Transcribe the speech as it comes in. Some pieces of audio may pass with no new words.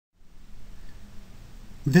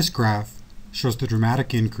This graph shows the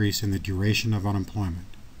dramatic increase in the duration of unemployment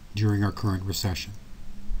during our current recession.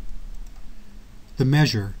 The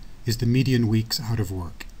measure is the median weeks out of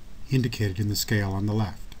work, indicated in the scale on the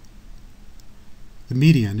left. The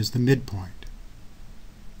median is the midpoint.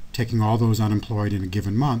 Taking all those unemployed in a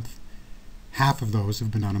given month, half of those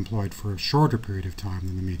have been unemployed for a shorter period of time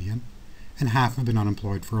than the median, and half have been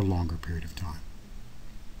unemployed for a longer period of time.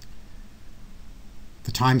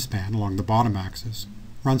 The time span along the bottom axis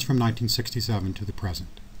runs from 1967 to the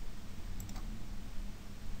present.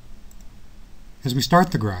 As we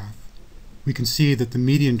start the graph, we can see that the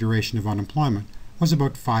median duration of unemployment was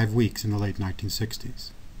about 5 weeks in the late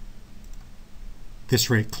 1960s. This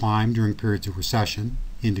rate climbed during periods of recession,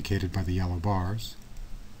 indicated by the yellow bars,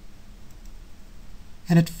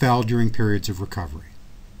 and it fell during periods of recovery.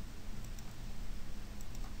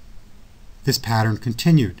 This pattern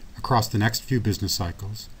continued across the next few business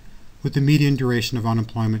cycles, with the median duration of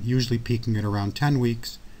unemployment usually peaking at around 10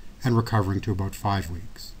 weeks and recovering to about 5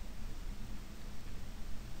 weeks.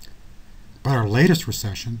 But our latest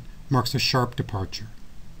recession marks a sharp departure.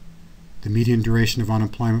 The median duration of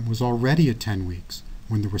unemployment was already at 10 weeks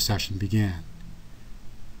when the recession began.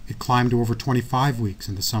 It climbed to over 25 weeks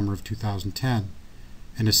in the summer of 2010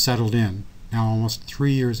 and has settled in, now almost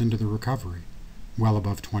 3 years into the recovery, well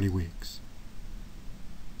above 20 weeks.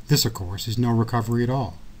 This, of course, is no recovery at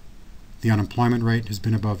all. The unemployment rate has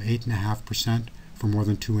been above 8.5% for more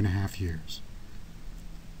than 2.5 years.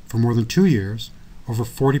 For more than 2 years, over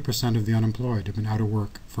 40% of the unemployed have been out of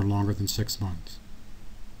work for longer than 6 months.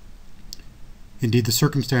 Indeed, the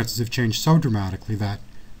circumstances have changed so dramatically that,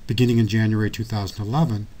 beginning in January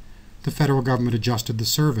 2011, the federal government adjusted the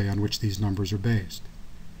survey on which these numbers are based.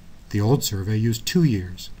 The old survey used 2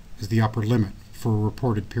 years as the upper limit for a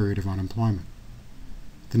reported period of unemployment.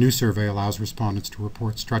 The new survey allows respondents to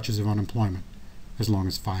report stretches of unemployment as long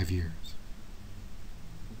as 5 years.